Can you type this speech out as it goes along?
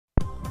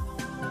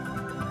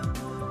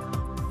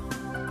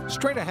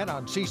Straight ahead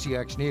on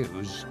CCX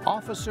News,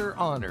 Officer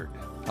Honored,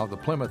 how the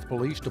Plymouth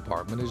Police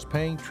Department is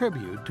paying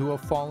tribute to a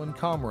fallen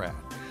comrade.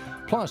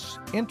 Plus,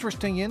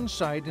 interesting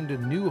insight into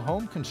new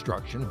home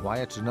construction, why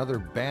it's another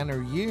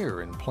banner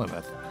year in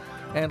Plymouth.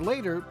 And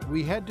later,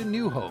 we head to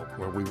New Hope,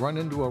 where we run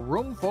into a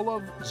room full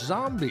of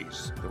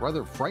zombies. The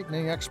rather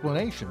frightening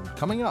explanation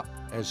coming up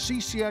as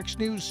CCX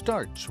News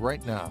starts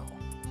right now.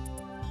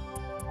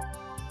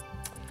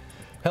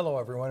 Hello,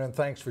 everyone, and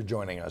thanks for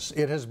joining us.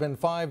 It has been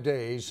 5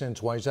 days since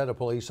Wayzata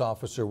Police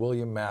Officer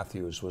William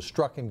Matthews was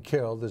struck and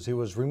killed as he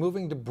was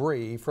removing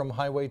debris from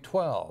Highway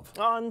 12.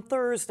 On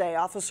Thursday,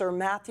 Officer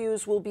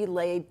Matthews will be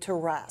laid to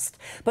rest.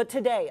 But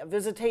today, a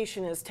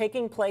visitation is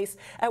taking place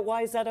at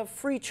Wayzata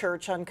Free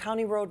Church on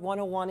County Road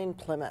 101 in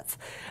Plymouth.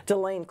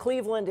 Delane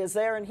Cleveland is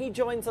there, and he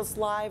joins us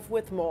live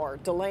with more.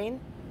 Delane?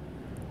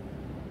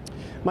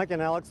 Mike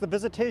and Alex, the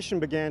visitation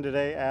began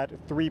today at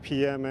 3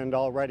 p.m. and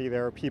already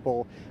there are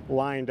people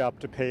lined up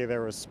to pay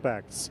their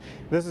respects.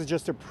 This is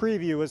just a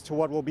preview as to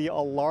what will be a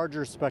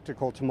larger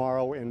spectacle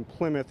tomorrow in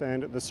Plymouth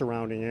and the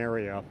surrounding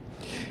area.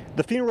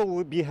 The funeral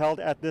will be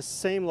held at this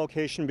same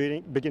location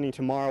beginning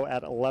tomorrow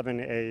at 11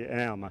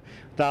 a.m.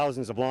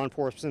 Thousands of law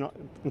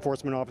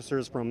enforcement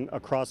officers from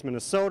across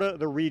Minnesota,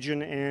 the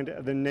region, and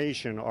the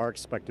nation are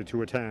expected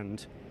to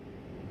attend.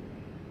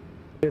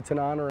 It's an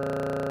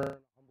honor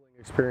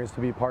experience to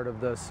be part of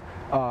this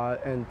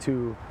and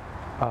to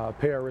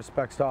pay our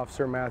respects to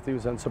Officer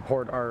Matthews and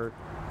support our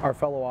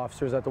fellow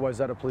officers at the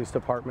Wayzata Police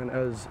Department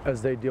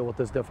as they deal with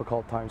this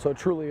difficult time. So it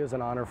truly is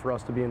an honor for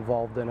us to be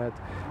involved in it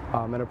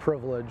and a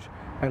privilege,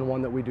 and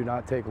one that we do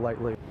not take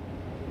lightly.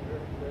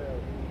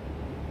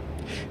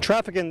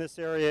 Traffic in this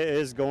area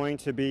is going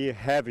to be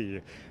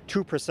heavy.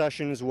 2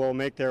 processions will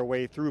make their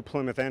way through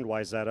Plymouth and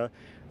Wayzata.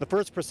 The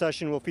first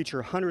procession will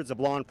feature hundreds of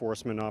law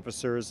enforcement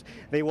officers.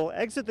 They will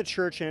exit the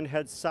church and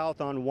head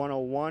south on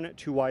 101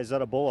 to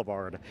Wayzata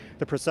Boulevard.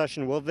 The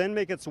procession will then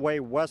make its way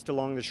west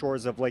along the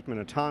shores of Lake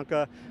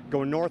Minnetonka,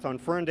 go north on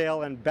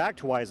Ferndale and back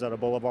to Wayzata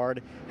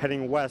Boulevard,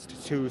 heading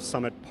west to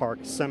Summit Park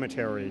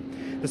Cemetery.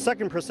 The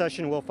second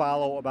procession will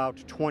follow about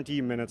 20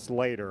 minutes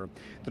later.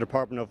 The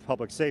Department of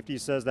Public Safety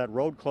says that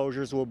road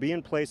closures will be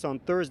in place on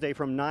Thursday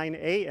from 9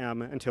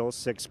 a.m. until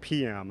 6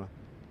 p.m.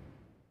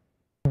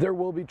 There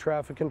will be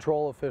traffic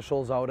control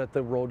officials out at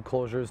the road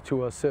closures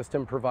to assist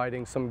in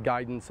providing some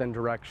guidance and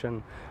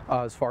direction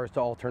as far as to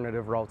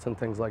alternative routes and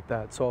things like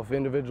that. So if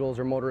individuals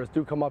or motorists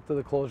do come up to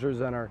the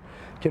closures and are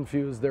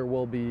confused, there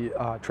will be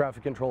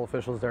traffic control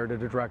officials there to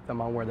direct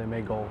them on where they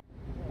may go.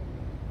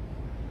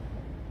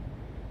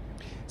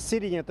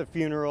 Seating at the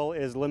funeral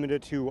is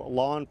limited to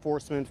law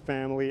enforcement,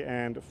 family,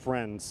 and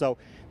friends. So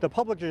the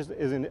public is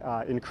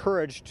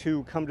encouraged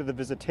to come to the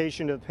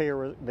visitation to pay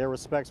their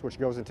respects, which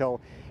goes until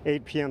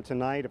 8 p.m.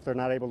 tonight. If they're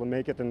not able to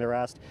make it, then they're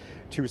asked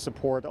to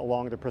support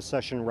along the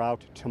procession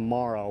route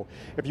tomorrow.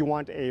 If you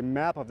want a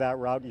map of that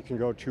route, you can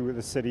go to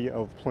the City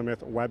of Plymouth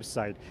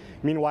website.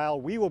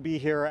 Meanwhile, we will be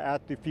here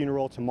at the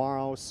funeral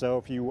tomorrow, so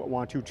if you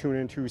want to tune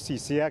into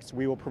CCX,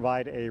 we will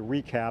provide a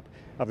recap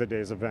of the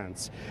day's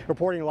events.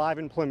 Reporting live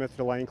in Plymouth,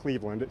 Delane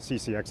Cleveland,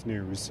 CCX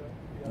News.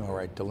 All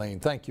right, Delane,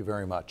 thank you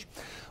very much.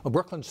 Well,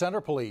 Brooklyn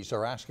Center police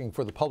are asking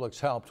for the public's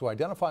help to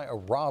identify a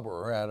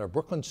robber at a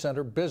Brooklyn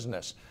Center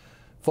business.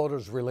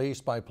 Photos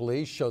released by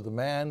police show the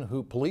man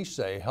who police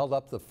say held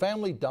up the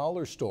Family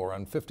Dollar store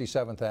on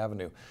 57th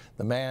Avenue.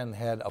 The man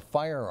had a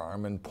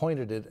firearm and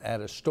pointed it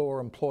at a store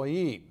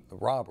employee. The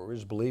robber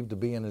is believed to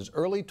be in his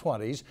early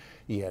 20s.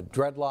 He had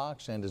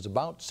dreadlocks and is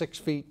about 6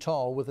 feet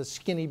tall with a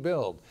skinny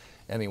build.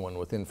 Anyone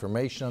with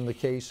information on the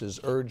case is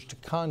urged to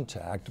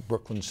contact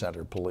Brooklyn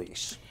Center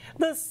Police.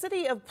 The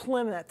City of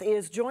Plymouth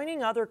is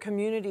joining other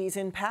communities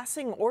in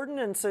passing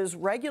ordinances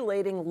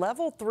regulating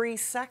level 3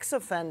 sex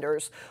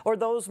offenders, or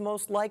those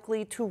most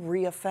likely to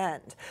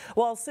reoffend.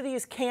 While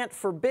cities can't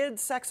forbid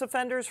sex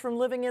offenders from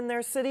living in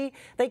their city,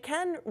 they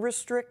can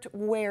restrict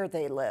where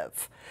they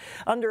live.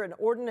 Under an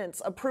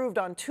ordinance approved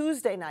on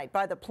Tuesday night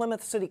by the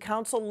Plymouth City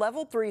Council,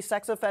 level 3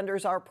 sex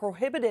offenders are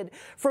prohibited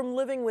from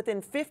living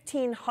within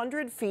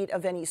 1,500 feet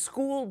of any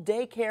school,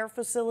 daycare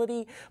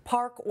facility,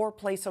 park, or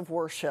place of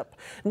worship.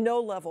 No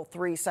level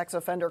 3 sex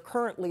offender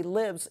currently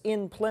lives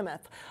in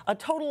Plymouth. A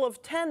total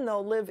of 10,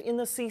 though, live in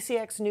the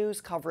CCX News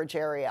coverage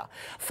area.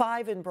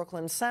 5 in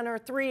Brooklyn Center,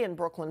 3 in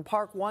Brooklyn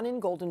Park, 1 in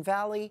Golden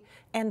Valley,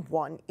 and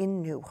 1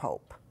 in New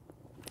Hope.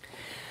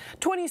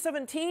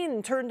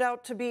 2017 turned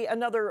out to be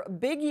another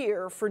big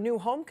year for new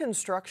home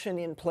construction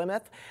in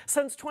Plymouth.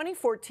 Since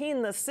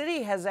 2014, the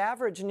city has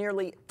averaged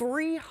nearly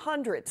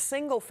 300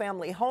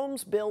 single-family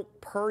homes built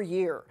per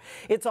year.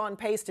 It's on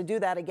pace to do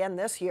that again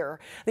this year.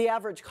 The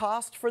average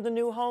cost for the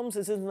new homes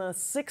is in the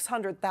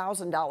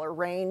 $600,000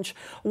 range.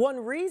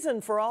 One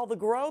reason for all the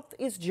growth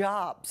is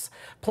jobs.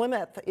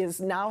 Plymouth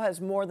now has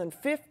more than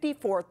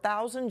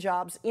 54,000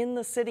 jobs in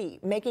the city,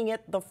 making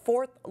it the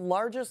 4th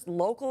largest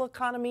local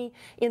economy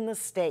in the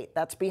state.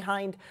 That's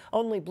behind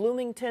only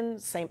Bloomington,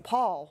 St.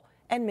 Paul,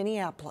 and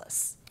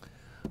Minneapolis.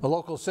 The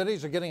local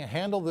cities are getting a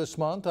handle this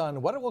month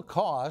on what it will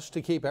cost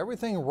to keep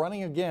everything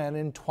running again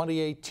in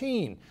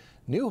 2018.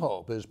 New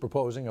Hope is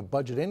proposing a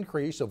budget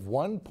increase of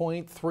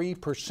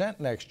 1.3%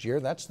 next year.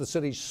 That's the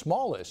city's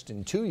smallest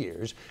in 2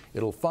 years.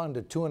 It'll fund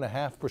a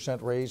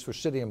 2.5% raise for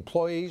city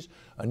employees,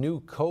 a new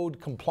code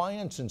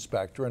compliance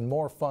inspector, and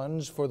more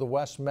funds for the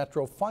West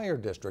Metro Fire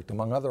District,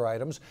 among other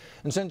items.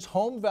 And since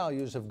home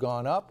values have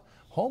gone up,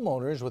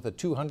 homeowners with a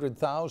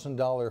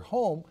 $200,000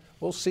 home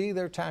will see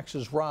their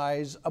taxes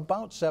rise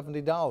about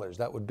 $70.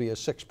 That would be a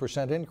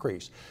 6%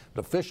 increase.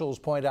 But officials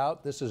point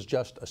out this is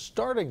just a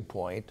starting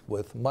point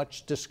with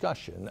much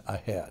discussion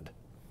ahead.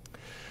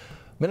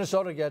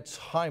 Minnesota gets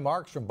high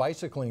marks from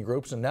bicycling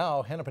groups, and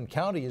now Hennepin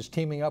County is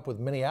teaming up with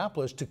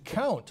Minneapolis to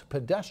count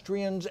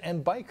pedestrians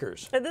and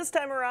bikers. And this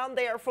time around,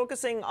 they are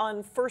focusing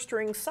on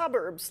first-ring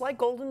suburbs like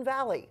Golden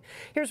Valley.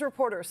 Here's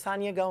reporter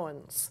Sonia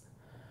Goins.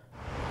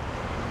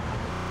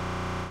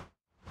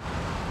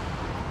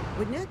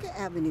 Winnetka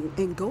Avenue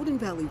and Golden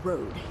Valley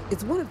Road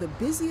is one of the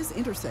busiest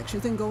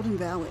intersections in Golden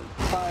Valley.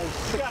 5,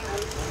 6,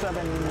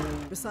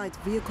 7. Besides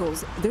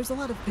vehicles, there's a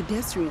lot of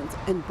pedestrians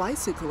and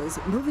bicyclists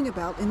moving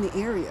about in the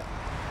area.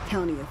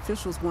 County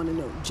officials want to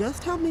know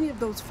just how many of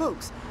those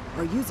folks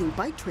are using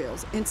bike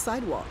trails and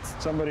sidewalks.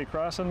 Somebody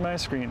crossing my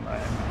screen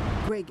line.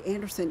 Greg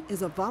Anderson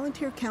is a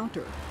volunteer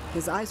counter.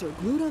 His eyes are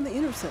glued on the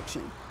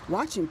intersection,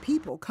 watching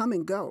people come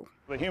and go.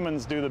 The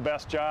humans do the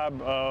best job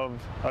of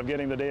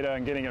getting the data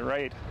and getting it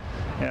right,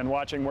 and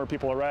watching where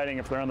people are riding,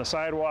 if they're on the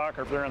sidewalk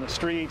or if they're on the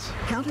streets.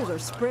 Counters are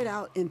spread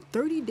out in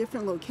 30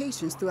 different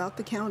locations throughout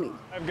the county.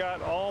 I've got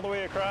all the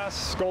way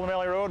across Golden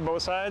Valley Road,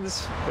 both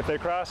sides. If they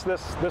cross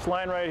this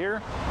line right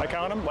here, I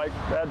count them, like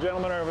that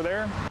gentleman over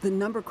there. The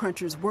number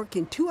crunchers work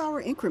in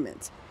 2-hour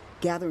increments.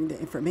 Gathering the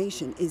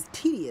information is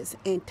tedious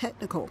and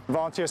technical.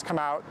 Volunteers come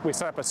out, we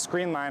set up a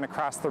screen line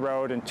across the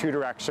road in 2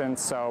 directions,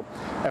 so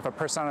if a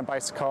person on a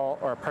bicycle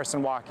or a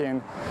person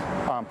walking,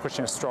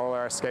 pushing a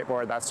stroller, a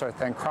skateboard, that sort of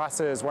thing,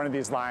 crosses one of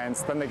these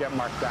lines, then they get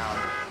marked down.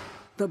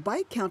 The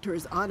bike counter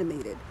is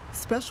automated.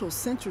 Special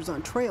sensors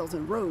on trails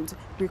and roads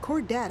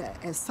record data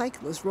as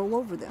cyclists roll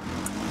over them.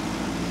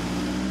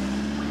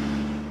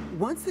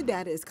 Once the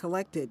data is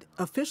collected,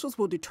 officials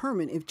will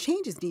determine if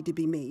changes need to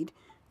be made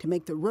to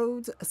make the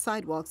roads,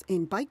 sidewalks,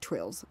 and bike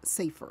trails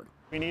safer.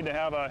 We need to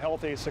have a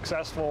healthy,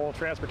 successful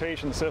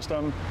transportation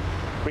system.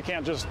 We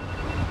can't just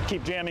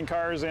keep jamming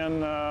cars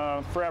in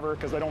forever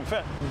because they don't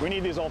fit. We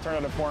need these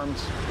alternative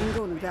forms. In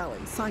Golden Valley,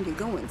 Sonia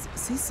Goins,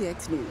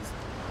 CCX News.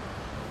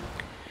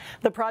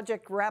 The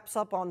project wraps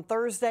up on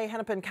Thursday.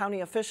 Hennepin County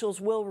officials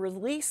will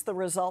release the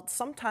results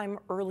sometime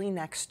early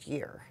next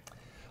year.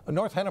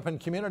 North Hennepin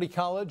Community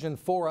College and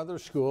 4 other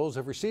schools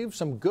have received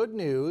some good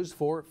news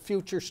for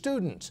future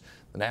students.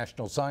 The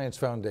National Science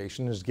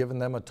Foundation has given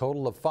them a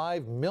total of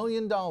 $5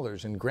 million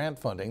in grant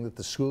funding that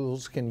the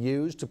schools can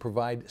use to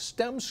provide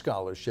STEM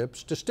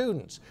scholarships to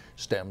students.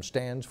 STEM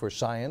stands for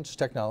science,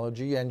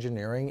 technology,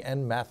 engineering,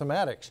 and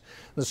mathematics.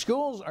 The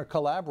schools are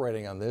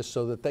collaborating on this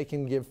so that they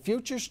can give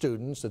future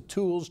students the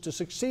tools to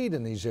succeed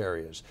in these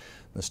areas.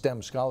 The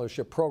STEM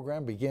scholarship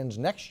program begins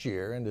next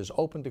year and is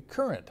open to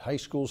current high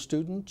school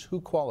students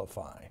who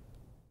qualify.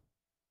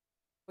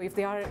 If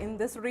they are in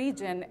this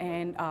region,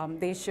 and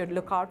they should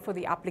look out for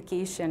the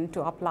application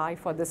to apply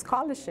for the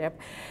scholarship,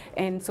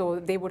 and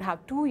so they would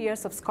have 2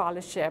 years of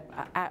scholarship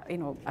at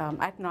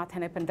North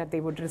Hennepin that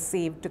they would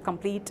receive to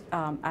complete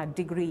a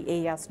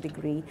degree, AS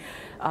degree,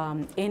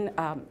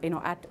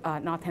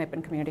 at North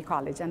Hennepin Community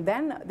College, and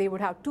then they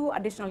would have 2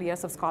 additional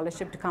years of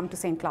scholarship to come to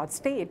St. Cloud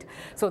State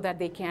so that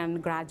they can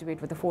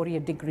graduate with a 4-year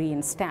degree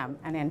in STEM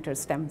and enter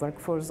STEM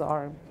workforce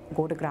or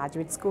go to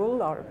graduate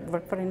school or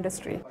work for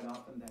industry.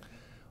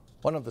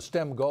 One of the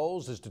STEM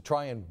goals is to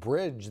try and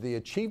bridge the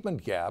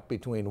achievement gap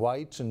between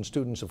whites and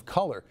students of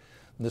color.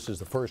 This is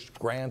the first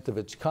grant of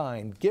its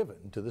kind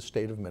given to the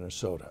state of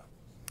Minnesota.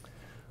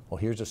 Well,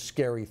 here's a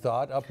scary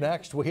thought. Up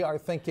next, we are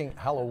thinking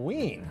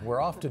Halloween.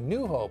 We're off to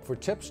New Hope for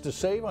tips to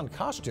save on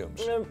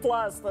costumes.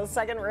 Plus, the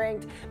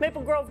second-ranked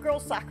Maple Grove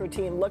girls soccer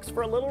team looks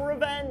for a little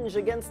revenge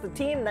against the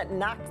team that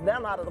knocked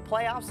them out of the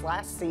playoffs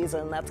last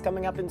season. That's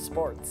coming up in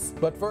sports.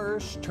 But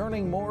first,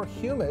 turning more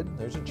humid,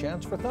 there's a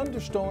chance for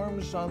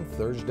thunderstorms on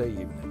Thursday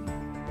evening.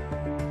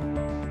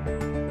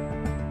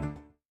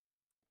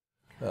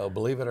 Well,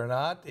 believe it or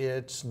not,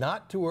 it's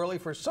not too early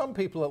for some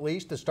people, at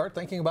least, to start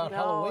thinking about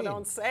Halloween. No,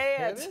 don't say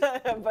it.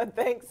 But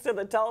thanks to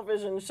the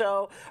television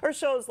show, or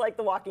shows like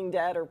The Walking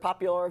Dead, or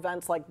popular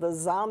events like the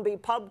Zombie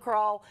Pub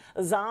Crawl,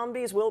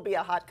 zombies will be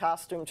a hot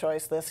costume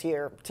choice this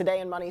year. Today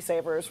in Money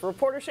Savers,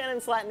 reporter Shannon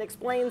Slatton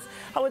explains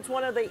how it's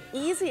one of the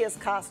easiest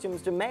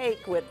costumes to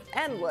make with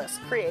endless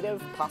creative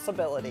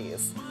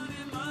possibilities.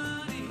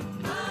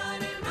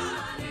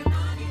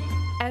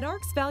 At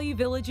Arks Value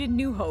Village in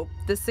New Hope,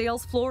 the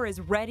sales floor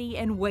is ready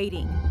and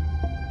waiting.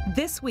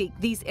 This week,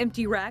 these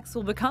empty racks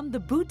will become the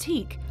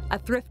BOO-tique, a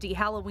thrifty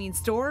Halloween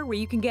store where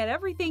you can get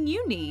everything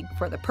you need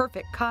for the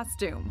perfect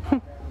costume.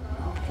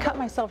 Cut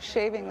myself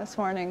shaving this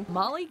morning.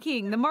 Molly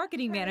King, the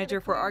marketing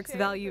manager for Arks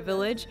Value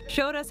Village,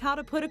 showed us how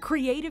to put a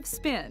creative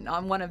spin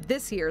on one of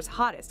this year's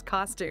hottest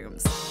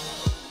costumes.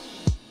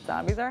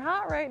 Zombies are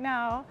hot right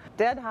now.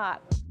 Dead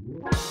hot.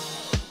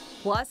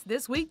 Plus,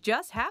 this week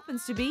just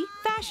happens to be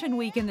Fashion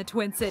Week in the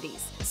Twin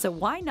Cities, so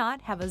why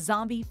not have a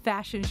zombie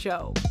fashion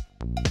show?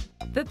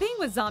 The thing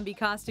with zombie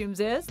costumes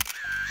is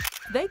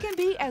they can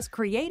be as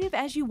creative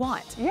as you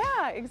want.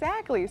 Yeah,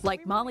 exactly.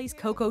 Like Molly's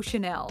Coco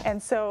Chanel.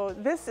 And so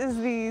this is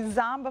the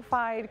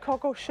zombified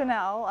Coco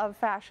Chanel of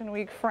Fashion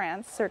Week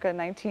France, circa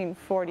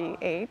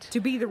 1948. To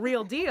be the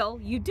real deal,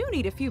 you do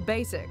need a few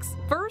basics.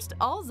 First,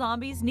 all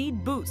zombies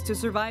need boots to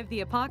survive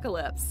the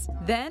apocalypse.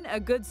 Then, a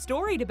good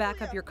story to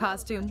back up your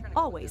costume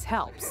always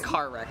helps.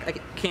 Car wreck. I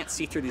can't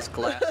see through these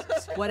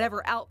glasses.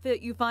 Whatever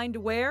outfit you find to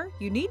wear,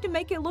 you need to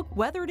make it look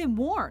weathered and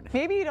worn.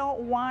 Maybe you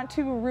don't want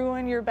to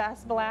ruin your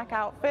best black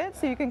outfit,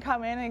 so you can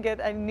come in and get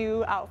a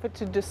new outfit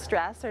to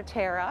distress or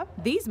tear up.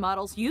 These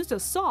models used a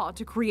saw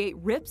to create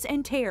rips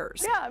and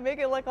tears. Yeah, make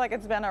it look like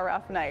it's been a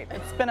rough night.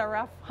 It's been a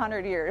rough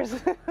 100 years.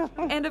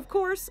 And of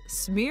course,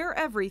 smear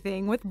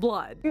everything with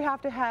blood. You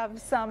have to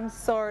have some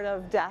sort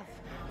of death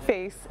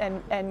face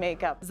and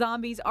makeup.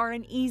 Zombies are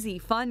an easy,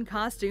 fun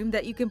costume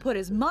that you can put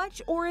as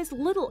much or as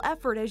little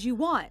effort as you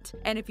want.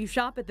 And if you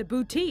shop at the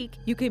boutique,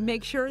 you can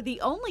make sure the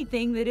only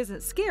thing that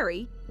isn't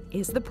scary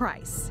is the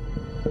price.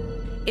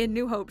 In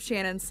New Hope,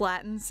 Shannon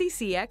Slatton,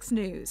 CCX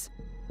News.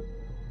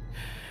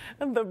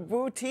 The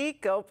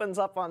boutique opens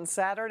up on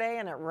Saturday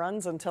and it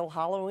runs until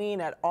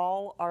Halloween at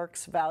all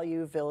Arks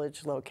Value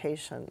Village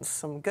locations.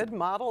 Some good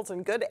models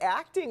and good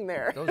acting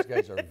there. Those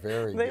guys are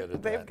very good at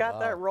that. They've got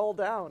that roll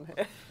down.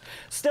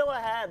 Still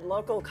ahead,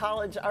 local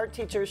college art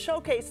teachers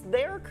showcase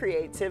their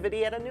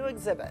creativity at a new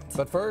exhibit.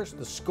 But first,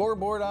 the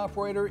scoreboard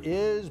operator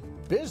is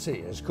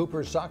busy as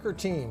Cooper's soccer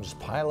teams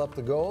pile up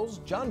the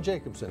goals. John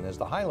Jacobson has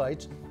the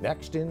highlights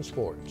next in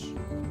sports.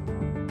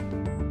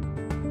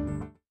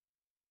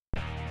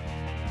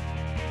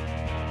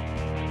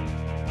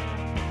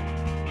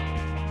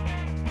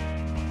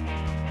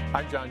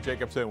 I'm John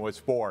Jacobson with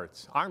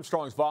sports.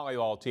 Armstrong's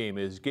volleyball team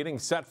is getting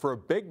set for a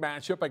big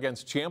matchup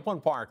against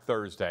Champlin Park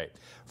Thursday.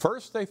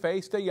 First, they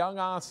faced a young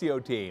Osseo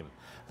team.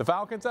 The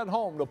Falcons at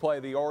home to play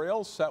the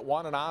Orioles. Set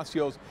one, and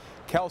Osceo's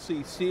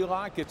Kelsey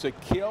Seelock gets a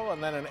kill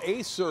and then an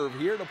ace serve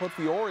here to put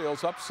the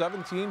Orioles up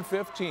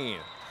 17-15.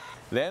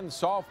 Then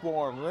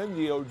sophomore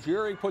Lindy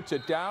Ojiri puts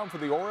it down for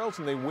the Orioles,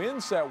 and they win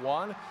set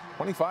one,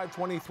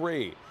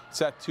 25-23.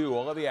 Set two,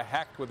 Olivia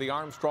Hecht with the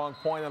Armstrong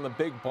point on the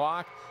big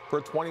block for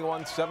a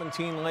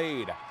 21-17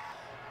 lead.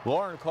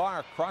 Lauren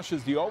Clark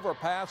crushes the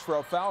overpass for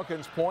a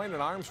Falcons point,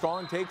 and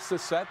Armstrong takes the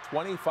set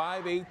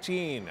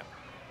 25-18.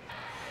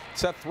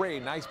 Set three,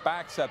 nice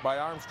back set by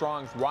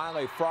Armstrong's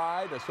Riley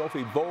Fry to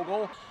Sophie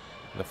Vogel.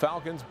 The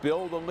Falcons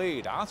build the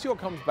lead. Osseo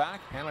comes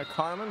back. Hannah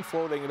Carmen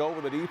floating it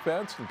over the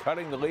defense and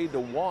cutting the lead to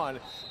one.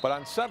 But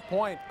on set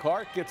point,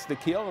 Clark gets the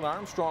kill, and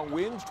Armstrong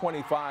wins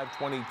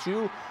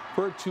 25-22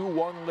 for a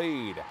 2-1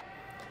 lead.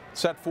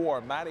 Set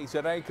four, Maddie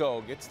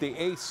Zadenko gets the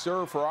ace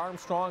serve for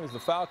Armstrong as the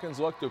Falcons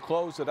look to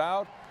close it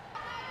out.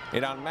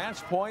 And on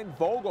match point,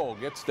 Vogel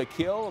gets the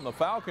kill, and the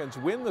Falcons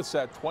win the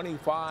set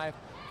 25-15.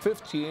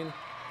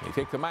 They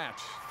take the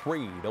match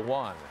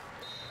 3-1.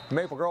 The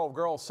Maple Grove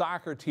girls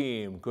soccer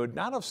team could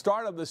not have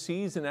started the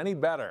season any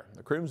better.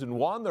 The Crimson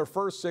won their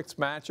first 6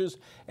 matches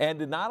and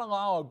did not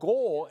allow a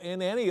goal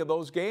in any of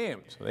those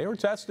games. They were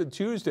tested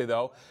Tuesday,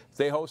 though.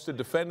 They hosted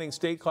defending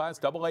state class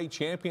AA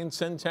champion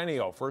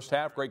Centennial. First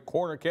half, great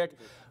corner kick.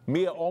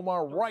 Mia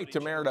Omar right to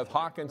Meredith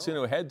Hawkinson,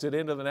 who heads it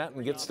into the net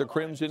and gets the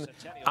Crimson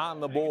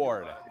on the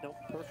board.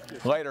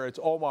 Later, it's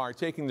Omar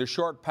taking the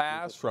short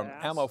pass from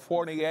Emma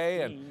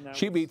Fournier, and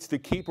she beats the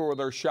keeper with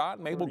her shot.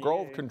 Maple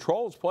Grove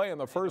controls play in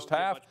the first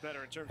half,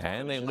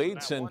 and they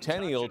lead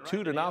Centennial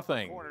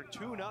 2-0.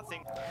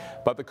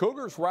 But the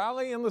Cougars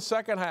rally in the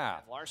second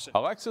half.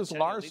 Alexis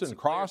Larson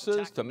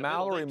crosses to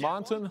Mallory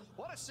Monton.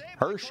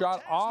 Her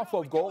shot off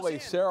of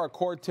goalie Sarah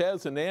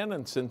Cortez and in,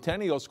 and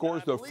Centennial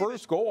scores the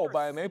first goal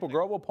by a Maple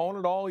Grove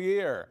opponent all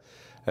year.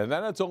 And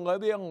then it's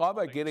Olivia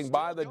Lovett getting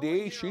by the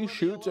D. She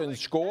shoots and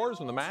scores,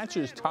 and the match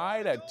is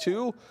tied at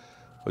 2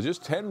 with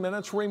just 10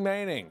 minutes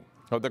remaining.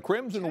 But the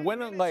Crimson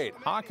win it late.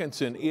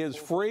 Hawkinson is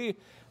free,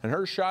 and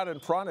her shot in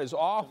front is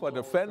off a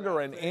defender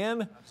and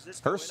in.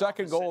 Her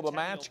second goal of the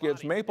match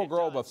gives Maple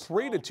Grove a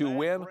 3-2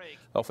 win.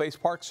 They'll face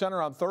Park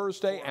Center on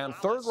Thursday and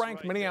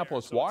third-ranked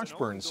Minneapolis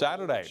Washburn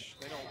Saturday.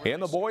 In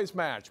the boys'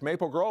 match,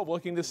 Maple Grove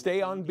looking to stay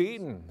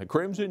unbeaten. The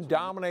Crimson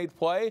dominate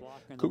play.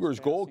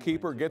 Cougars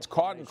goalkeeper gets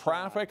caught in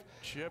traffic.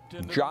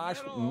 Josh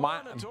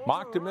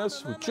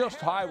Moctimus just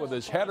high with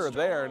his header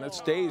there, and it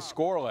stays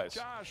scoreless.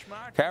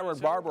 Cameron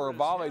Barber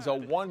volleys a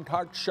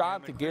one-touch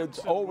shot that gets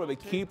over the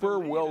keeper,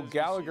 Will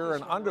Gallagher,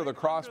 and under the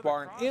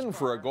crossbar and in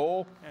for a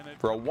goal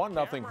for a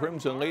 1-0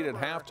 Crimson lead at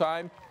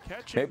halftime.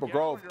 Maple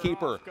Grove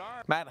keeper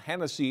Matt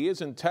Hennessy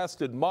isn't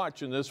tested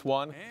much in this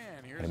one,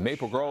 and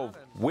Maple Grove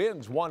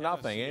wins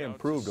 1-0 and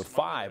improved to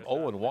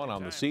 5-0-1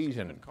 on the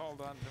season.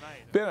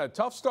 Been a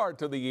tough start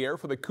to the year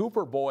for the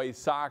Cooper boys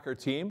soccer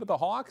team, but the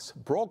Hawks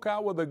broke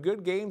out with a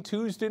good game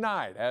Tuesday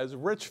night as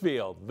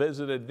Richfield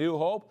visited New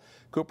Hope.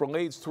 Cooper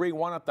leads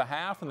 3-1 at the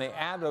half, and they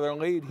add to their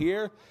lead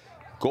here.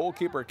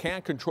 Goalkeeper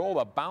can't control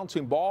the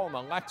bouncing ball, and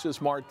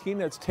Alexis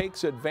Martinez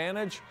takes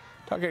advantage,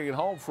 tucking it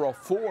home for a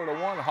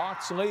 4-1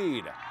 Hawks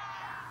lead.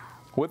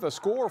 With a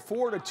score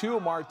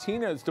 4-2,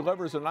 Martinez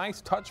delivers a nice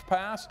touch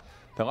pass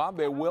to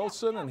Lambe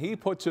Wilson, and he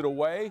puts it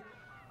away.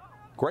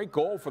 Great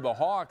goal for the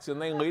Hawks,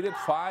 and they lead it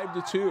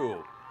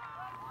 5-2.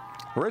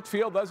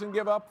 Richfield doesn't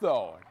give up,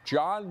 though.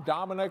 John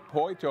Dominic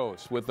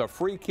Poitos with a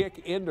free kick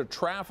into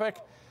traffic.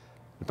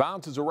 It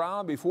bounces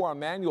around before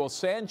Emmanuel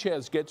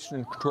Sanchez gets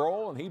in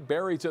control, and he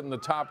buries it in the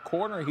top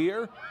corner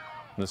here.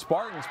 And the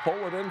Spartans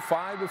pull it in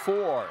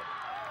 5-4.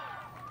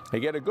 They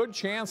get a good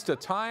chance to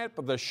tie it,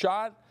 but the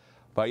shot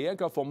by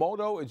Yenka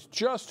Fomoto is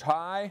just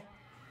high.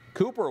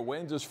 Cooper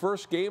wins his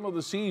first game of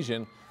the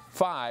season,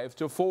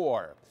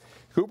 5-4.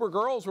 Cooper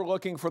girls were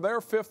looking for their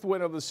 5th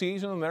win of the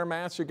season in their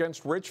match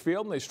against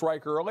Richfield, and they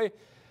strike early.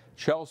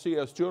 Chelsea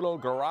Estudo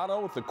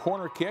Garado with the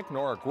corner kick.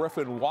 Nora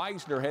Griffin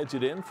Weisner heads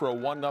it in for a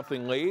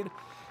 1-0 lead.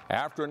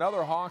 After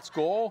another Hawks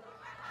goal,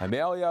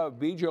 Amelia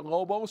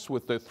Villalobos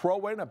with the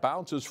throw-in. It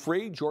bounces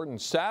free. Jordan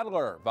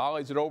Sadler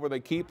volleys it over the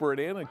keeper and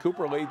in, and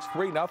Cooper leads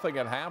 3-0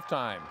 at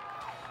halftime.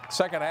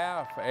 Second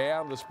half,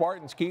 and the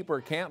Spartans keeper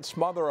can't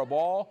smother a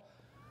ball.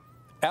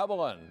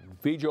 Evelyn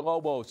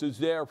Villalobos is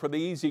there for the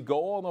easy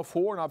goal and a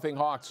 4-0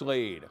 Hawks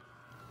lead.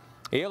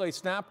 Ailey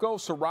Snapko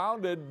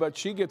surrounded, but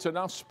she gets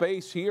enough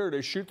space here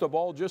to shoot the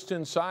ball just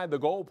inside the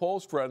goal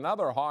post for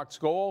another Hawks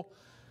goal.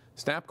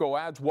 Snapko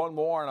adds one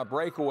more on a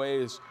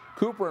breakaway as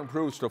Cooper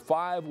improves to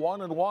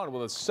 5-1-1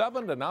 with a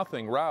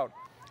 7-0 rout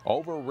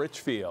over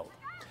Richfield.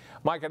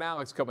 Mike and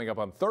Alex coming up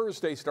on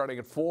Thursday starting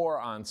at 4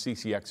 on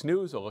CCX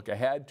News. A look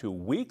ahead to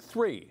Week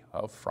 3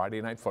 of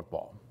Friday Night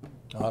Football.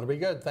 Ought to be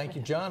good. Thank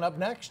you, John. Up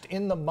next,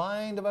 in the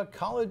mind of a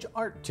college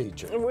art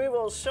teacher. We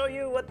will show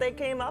you what they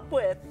came up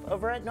with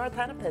over at North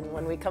Hennepin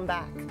when we come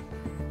back.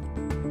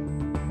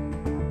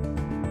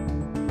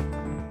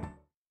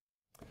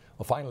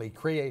 Well, finally,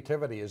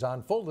 creativity is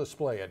on full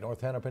display at North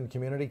Hennepin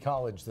Community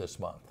College this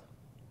month.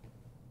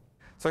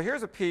 So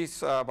here's a piece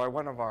by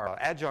one of our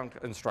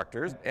adjunct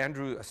instructors,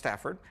 Andrew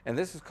Stafford, and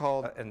this is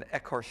called an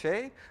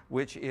écorché,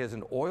 which is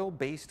an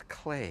oil-based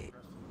clay.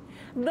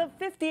 The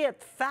 50th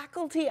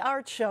Faculty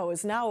Art Show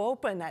is now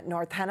open at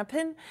North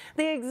Hennepin.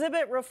 The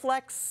exhibit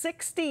reflects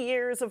 60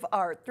 years of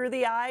art through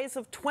the eyes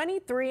of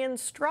 23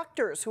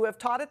 instructors who have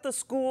taught at the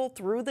school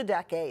through the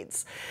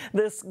decades.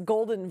 This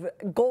golden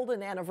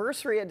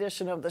anniversary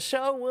edition of the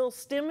show will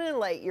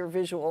stimulate your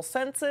visual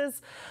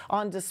senses.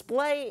 On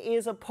display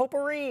is a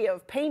potpourri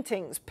of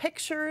paintings,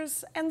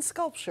 pictures, and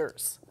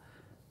sculptures.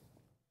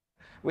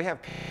 We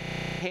have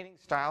painting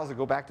styles that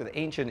go back to the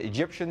ancient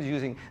Egyptians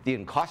using the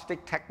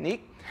encaustic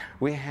technique.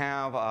 We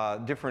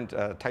have different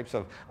types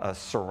of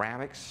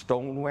ceramic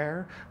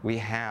stoneware. We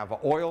have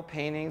oil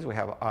paintings. We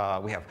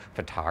have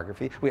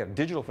photography. We have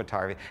digital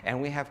photography,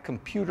 and we have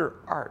computer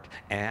art.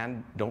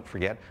 And don't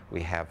forget,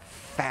 we have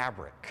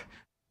fabric.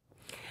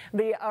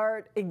 The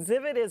art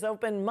exhibit is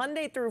open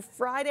Monday through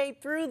Friday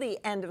through the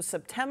end of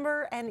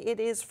September, and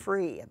it is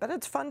free. But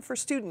it's fun for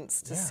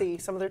students to see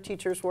some of their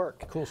teachers'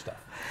 work. Cool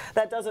stuff.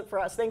 That does it for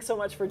us. Thanks so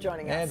much for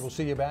joining us. And we'll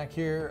see you back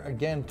here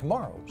again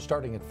tomorrow,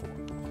 starting at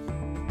 4.